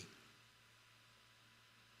biggie.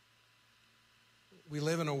 We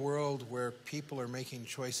live in a world where people are making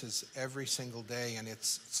choices every single day, and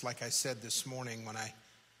it's like I said this morning when I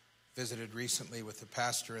visited recently with a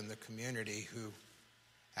pastor in the community who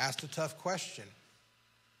asked a tough question.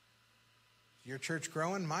 Your church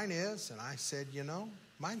growing? Mine is. And I said,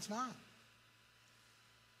 mine's not.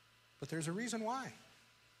 But there's a reason why.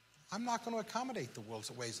 I'm not going to accommodate the ways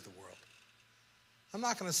of the world. I'm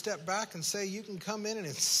not going to step back and say you can come in and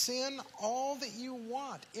sin all that you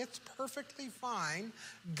want. It's perfectly fine.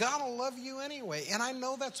 God will love you anyway. And I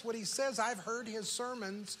know that's what he says. I've heard his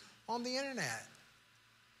sermons on the internet.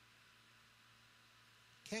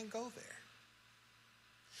 Can't go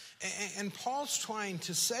there. And Paul's trying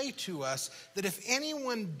to say to us that if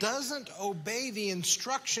anyone doesn't obey the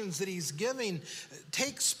instructions that he's giving,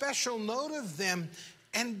 take special note of them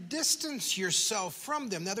and distance yourself from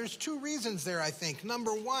them. Now, there's two reasons there, I think.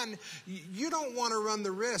 Number one, you don't want to run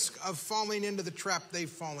the risk of falling into the trap they've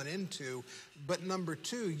fallen into. But number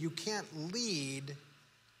two, you can't lead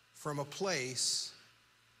from a place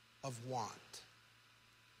of want.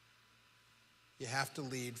 You have to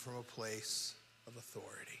lead from a place of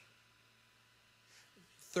authority.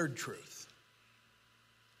 Third truth.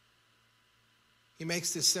 He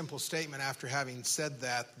makes this simple statement after having said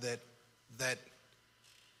that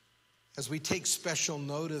as we take special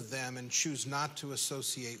note of them and choose not to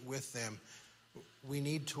associate with them, we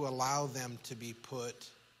need to allow them to be put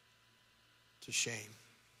to shame.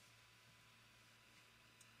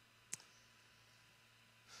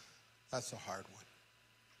 That's a hard one.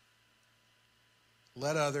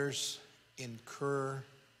 Let others incur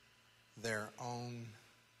their own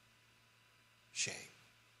shame.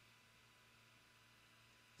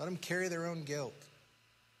 Let them carry their own guilt.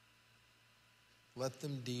 Let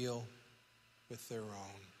them deal with their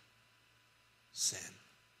own sin.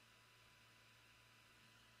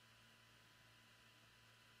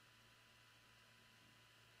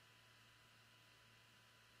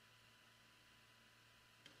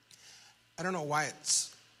 I don't know why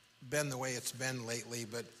it's been the way it's been lately,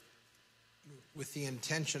 but with the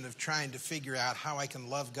intention of trying to figure out how I can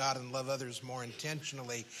love God and love others more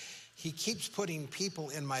intentionally, he keeps putting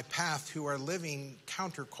people in my path who are living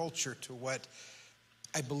counterculture to what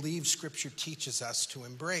I believe Scripture teaches us to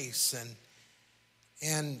embrace.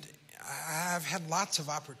 And I've had lots of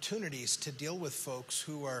opportunities to deal with folks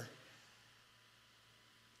who are,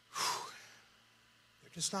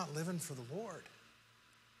 they're just not living for the Lord.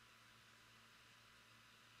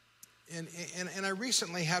 And I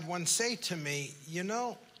recently had one say to me,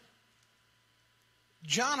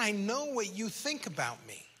 John, I know what you think about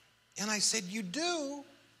me. And I said, you do?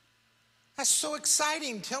 That's so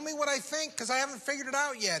exciting. Tell me what I think, because I haven't figured it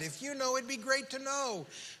out yet. If you know, it'd be great to know.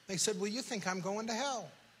 They said, well, you think I'm going to hell.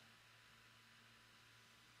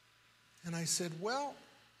 And I said,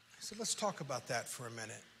 let's talk about that for a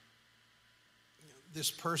minute. This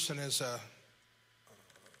person is a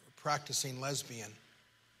practicing lesbian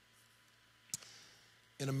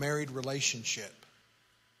in a married relationship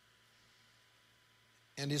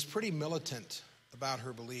and is pretty militant about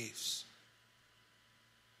her beliefs.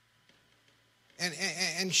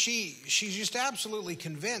 And she's just absolutely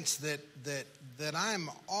convinced that I'm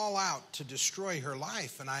all out to destroy her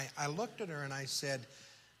life. And I looked at her and I said,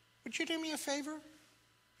 would you do me a favor?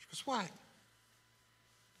 She goes, what? I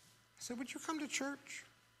said, would you come to church?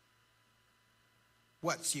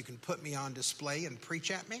 What, so you can put me on display and preach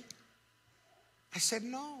at me? I said,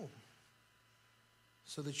 no.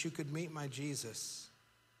 So that you could meet my Jesus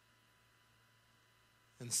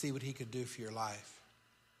and see what he could do for your life.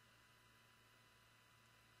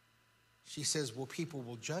 She says, well, people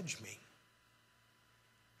will judge me.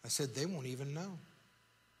 I said, they won't even know.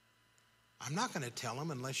 I'm not going to tell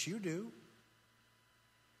them unless you do.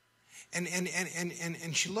 And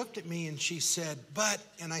she looked at me and she said,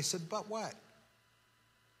 and I said, but what?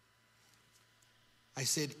 I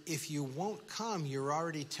said, if you won't come, you're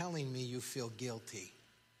already telling me you feel guilty.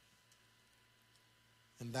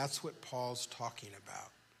 And that's what Paul's talking about.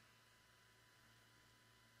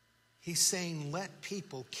 He's saying, let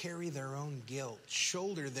people carry their own guilt,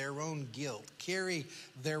 shoulder their own guilt, carry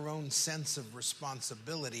their own sense of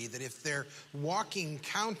responsibility, that if they're walking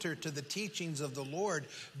counter to the teachings of the Lord,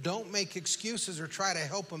 don't make excuses or try to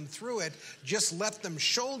help them through it. Just let them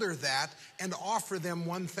shoulder that and offer them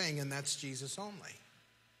one thing, and that's Jesus only.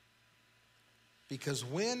 Because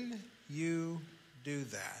when you do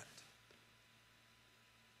that,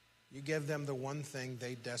 you give them the one thing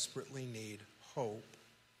they desperately need, hope,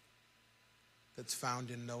 that's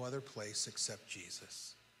found in no other place except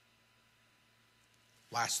Jesus.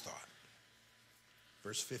 Last thought.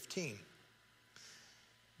 Verse 15.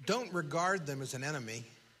 Don't regard them as an enemy,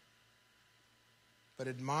 but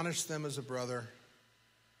admonish them as a brother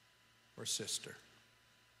or sister.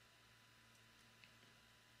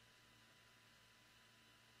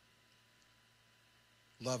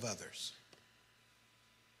 Love others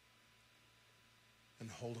and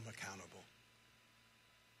hold them accountable.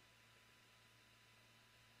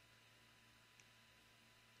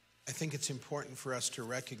 I think it's important for us to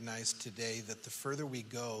recognize today that the further we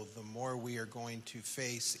go, the more we are going to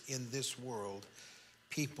face in this world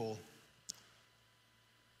people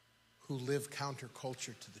who live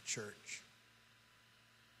counterculture to the church.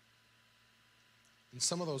 And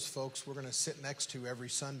some of those folks we're going to sit next to every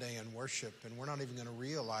Sunday and worship, and we're not even going to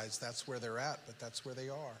realize that's where they're at, but that's where they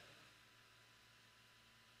are.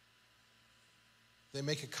 They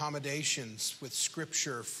make accommodations with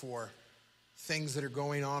Scripture for things that are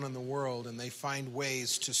going on in the world, and they find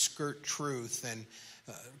ways to skirt truth and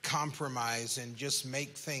compromise and just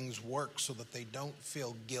make things work so that they don't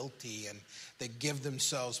feel guilty, and they give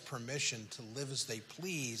themselves permission to live as they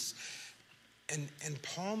please. And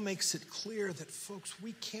Paul makes it clear that, folks,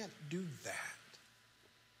 we can't do that.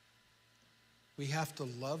 We have to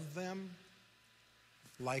love them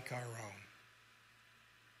like our own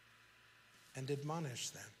and admonish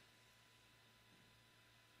them.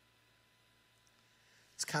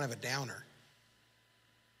 It's kind of a downer.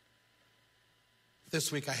 This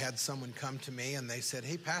week I had someone come to me and they said,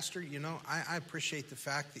 "Hey, Pastor, you know, I appreciate the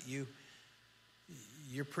fact that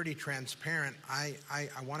you're pretty transparent. I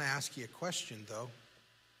want to ask you a question, though."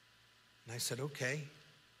 And I said, "Okay."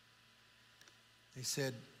 They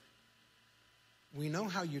said, "We know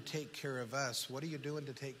how you take care of us. What are you doing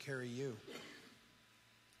to take care of you?"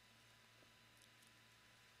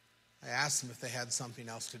 I asked them if they had something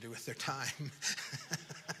else to do with their time.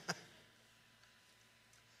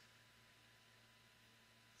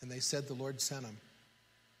 And they said the Lord sent them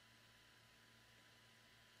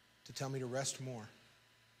to tell me to rest more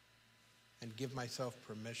and give myself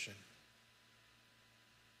permission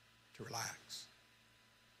to relax.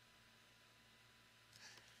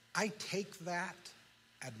 I take that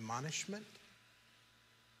admonishment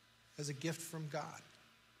as a gift from God.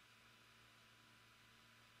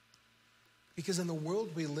 Because in the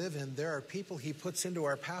world we live in, there are people he puts into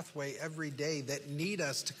our pathway every day that need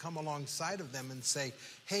us to come alongside of them and say,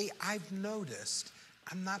 "Hey, I've noticed.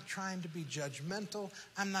 I'm not trying to be judgmental.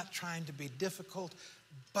 I'm not trying to be difficult,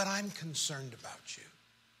 but I'm concerned about you."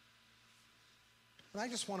 And I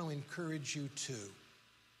just want to encourage you to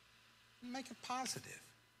make it positive.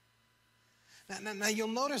 Now you'll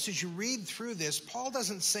notice as you read through this, Paul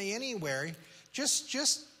doesn't say anywhere,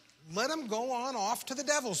 just let them go on off to the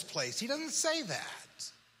devil's place. He doesn't say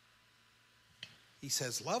that. He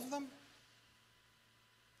says, love them.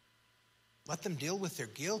 Let them deal with their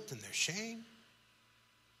guilt and their shame.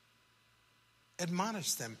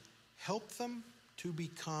 Admonish them. Help them to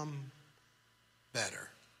become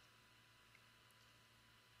better.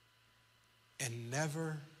 And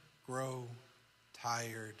never grow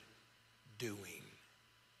tired doing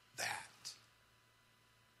that.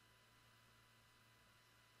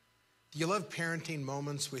 Do you love parenting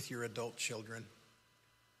moments with your adult children?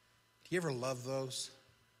 Do you ever love those?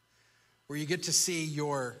 Where you get to see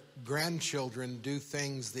your grandchildren do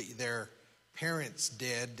things that their parents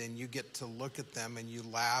did, and you get to look at them and you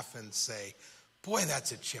laugh and say, "Boy,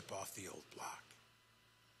 that's a chip off the old block."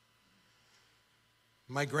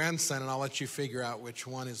 My grandson, and I'll let you figure out which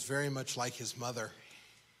one, is very much like his mother.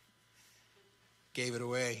 Gave it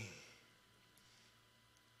away.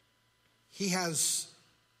 He has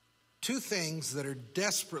two things that are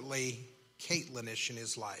desperately Caitlin-ish in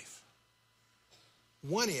his life.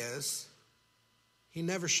 One is he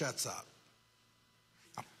never shuts up.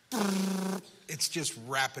 It's just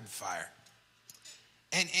rapid fire.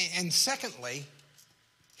 And secondly,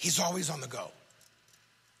 he's always on the go.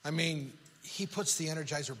 I mean, he puts the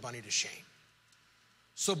Energizer Bunny to shame.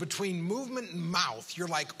 So between movement and mouth, you're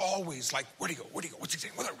like always like, where'd he go? Where'd he go? What's he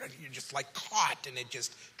saying? You're just like caught, and it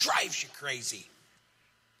just drives you crazy.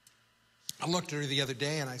 I looked at her the other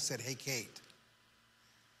day and I said, "Hey, Kate,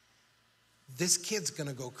 this kid's going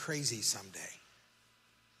to go crazy someday.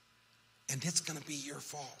 And it's going to be your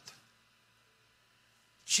fault."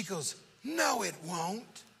 She goes, "No, it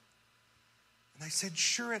won't." And I said,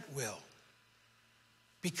 "Sure it will.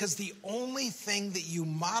 Because the only thing that you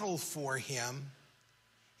model for him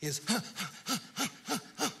is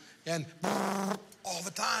and all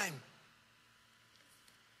the time."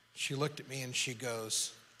 She looked at me and she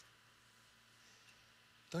goes,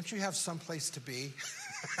 "Don't you have someplace to be?"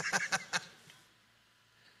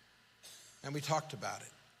 And we talked about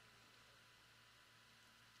it.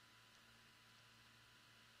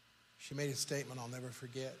 She made a statement I'll never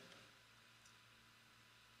forget.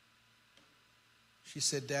 She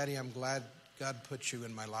said, Daddy, I'm glad God put you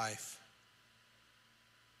in my life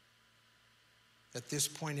at this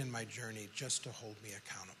point in my journey just to hold me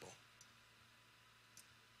accountable.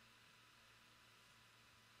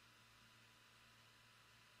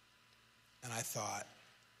 And I thought,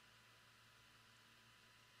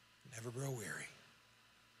 never grow weary.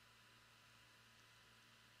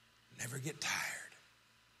 Never get tired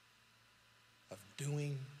of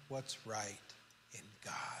doing what's right in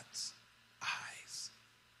God's eyes.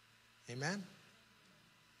 Amen?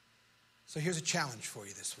 So here's a challenge for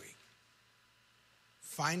you this week.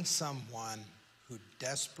 Find someone who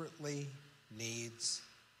desperately needs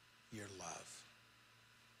your love.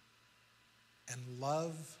 And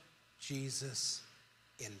love Jesus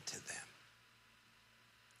into them.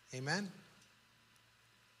 Amen?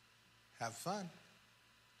 Have fun.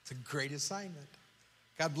 It's a great assignment.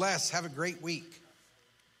 God bless. Have a great week.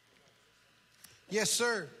 Yes,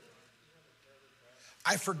 sir.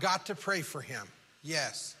 I forgot to pray for him.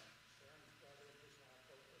 Yes.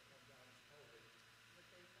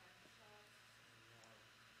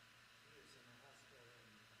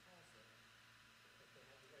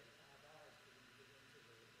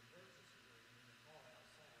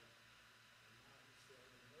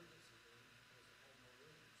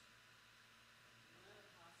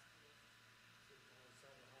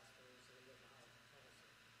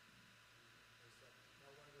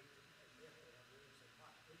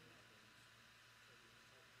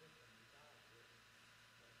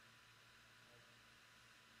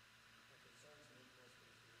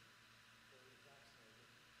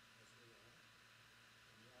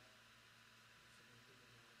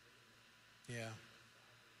 Yeah.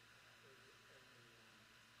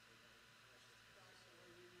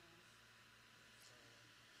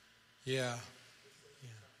 Yeah. Yeah.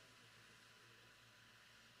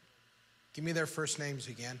 Give me their first names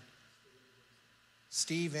again.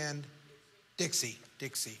 Steve and Dixie.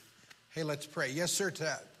 Dixie. Hey, let's pray. Yes, sir,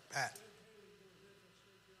 Pat.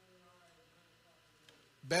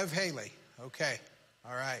 Bev Haley. Okay.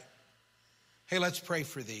 All right. Hey, let's pray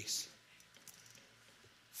for these.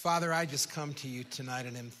 Father, I just come to you tonight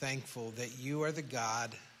and am thankful that you are the God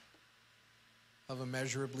of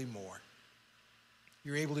immeasurably more.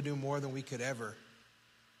 You're able to do more than we could ever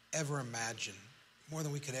imagine, more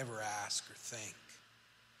than we could ever ask or think.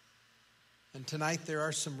 And tonight there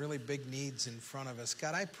are some really big needs in front of us.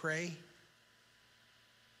 God, I pray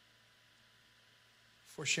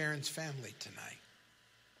for Sharon's family tonight.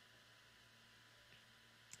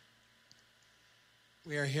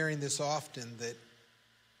 We are hearing this often, that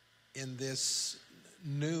in this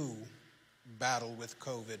new battle with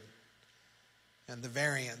COVID and the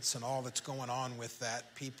variants and all that's going on with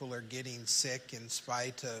that, people are getting sick in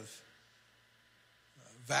spite of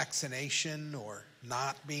vaccination or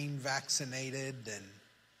not being vaccinated, and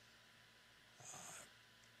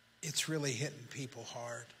it's really hitting people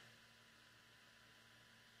hard.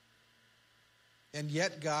 And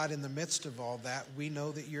yet, God, in the midst of all that, we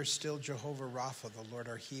know that you're still Jehovah Rapha, the Lord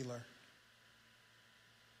our healer.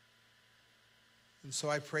 And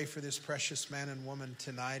so I pray for this precious man and woman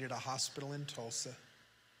tonight at a hospital in Tulsa,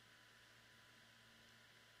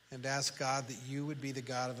 and ask God that you would be the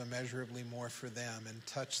God of immeasurably more for them and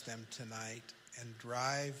touch them tonight and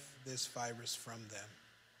drive this virus from them.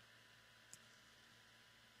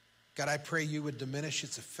 God, I pray you would diminish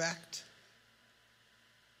its effect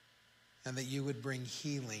and that you would bring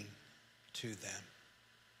healing to them.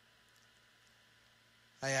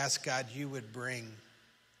 I ask, God, you would bring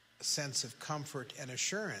a sense of comfort and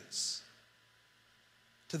assurance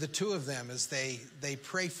to the two of them as they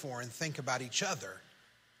pray for and think about each other,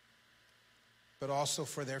 but also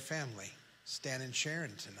for their family, Stan and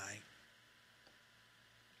Sharon tonight,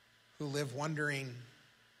 who live wondering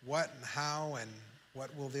what and how and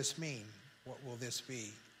what will this mean? What will this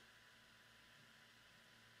be?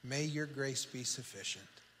 May your grace be sufficient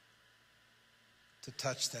to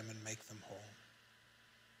touch them and make them whole.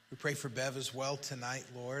 We pray for Bev as well tonight,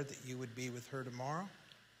 Lord, that you would be with her tomorrow,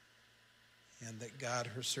 and that, God,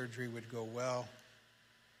 her surgery would go well,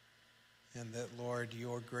 and that, Lord,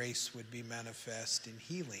 your grace would be manifest in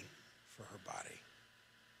healing for her body.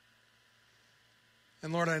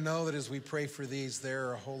 And Lord, I know that as we pray for these, there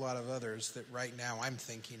are a whole lot of others that right now I'm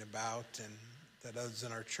thinking about and that others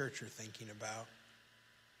in our church are thinking about.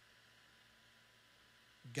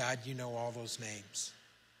 God, you know all those names.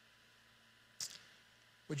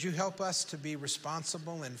 Would you help us to be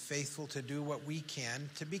responsible and faithful to do what we can,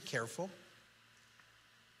 to be careful,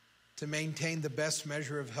 to maintain the best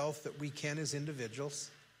measure of health that we can as individuals,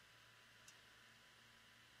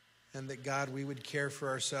 and that, God, we would care for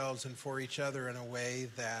ourselves and for each other in a way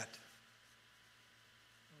that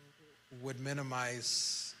would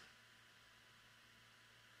minimize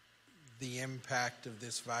the impact of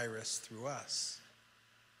this virus through us.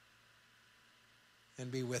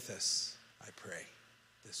 And be with us, I pray,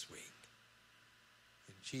 this week.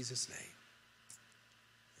 In Jesus' name,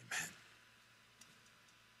 amen.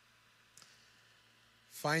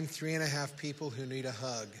 Find 3.5 people who need a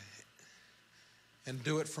hug and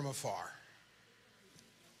do it from afar.